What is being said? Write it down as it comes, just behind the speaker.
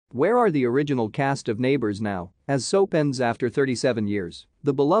Where are the original cast of Neighbours now, as soap ends after 37 years?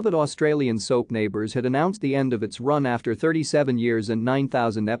 The beloved Australian soap Neighbours had announced the end of its run after 37 years and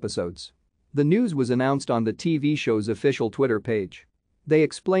 9,000 episodes. The news was announced on the TV show's official Twitter page. They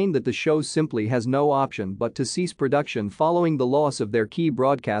explained that the show simply has no option but to cease production following the loss of their key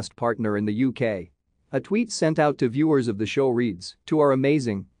broadcast partner in the UK. A tweet sent out to viewers of the show reads, "To our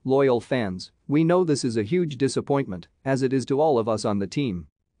amazing, loyal fans, we know this is a huge disappointment, as it is to all of us on the team.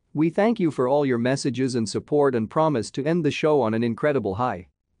 We thank you for all your messages and support and promise to end the show on an incredible high.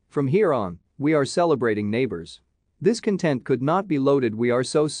 From here on, we are celebrating Neighbours. This content could not be loaded. We are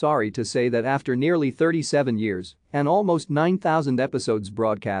so sorry to say that after nearly 37 years and almost 9,000 episodes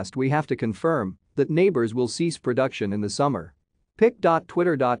broadcast, we have to confirm that Neighbours will cease production in the summer."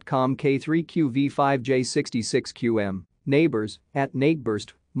 Pic.twitter.com K3QV5J66QM, Neighbours, @Neighbours,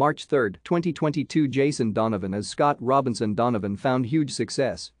 March 3, 2022. Jason Donovan as Scott Robinson. Donovan found huge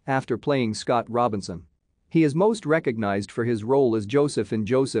success after playing Scott Robinson. He is most recognized for his role as Joseph in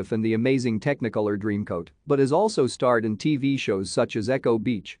Joseph and the Amazing Technicolor Dreamcoat, but has also starred in TV shows such as Echo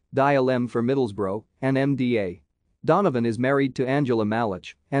Beach, Dial M for Middlesbrough, and MDA. Donovan is married to Angela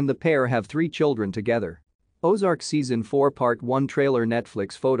Malich, and the pair have 3 children together. Ozark Season 4 Part 1 trailer.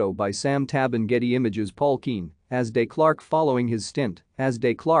 Netflix photo by Sam Tabin. Getty Images. Paul Keane as Day Clark. Following his stint as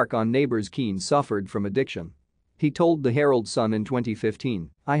Day Clark on Neighbours, Keane suffered from addiction. He told the Herald Sun in 2015,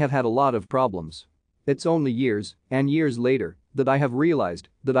 "I have had a lot of problems. It's only years and years later that I have realized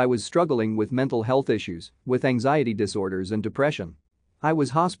that I was struggling with mental health issues, with anxiety disorders and depression. I was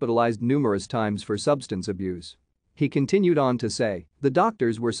hospitalized numerous times for substance abuse." He continued on to say, "The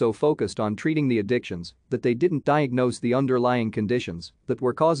doctors were so focused on treating the addictions that they didn't diagnose the underlying conditions that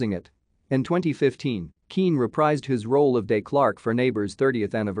were causing it." In 2015, Keane reprised his role of Day Clark for Neighbours'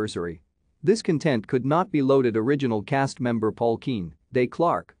 30th anniversary. This content could not be loaded. Original cast member Paul Keane, Day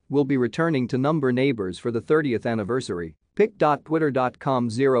Clark, will be returning to Neighbours for the 30th anniversary. Pic.twitter.com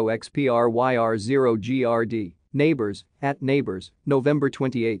 0xpryr0grd, Neighbours, @Neighbours, November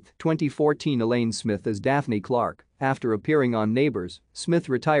 28, 2014. Elaine Smith as Daphne Clark. After appearing on Neighbours, Smith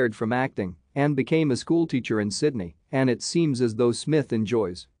retired from acting and became a schoolteacher in Sydney, and it seems as though Smith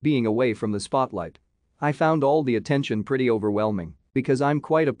enjoys being away from the spotlight. "I found all the attention pretty overwhelming because I'm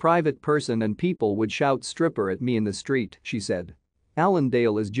quite a private person and people would shout stripper at me in the street," she said. Alan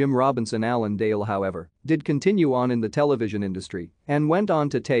Dale as Jim Robinson. Alan Dale, however, did continue on in the television industry and went on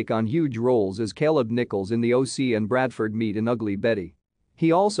to take on huge roles as Caleb Nichols in The OC and Bradford Mead in Ugly Betty. He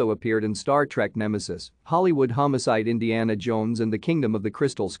also appeared in Star Trek Nemesis, Hollywood Homicide, Indiana Jones and the Kingdom of the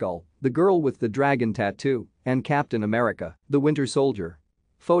Crystal Skull, The Girl with the Dragon Tattoo, and Captain America, The Winter Soldier.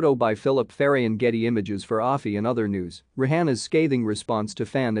 Photo by Philip Farian. Getty Images. For Offie and other news, Rihanna's scathing response to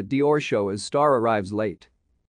fan at Dior show as star arrives late.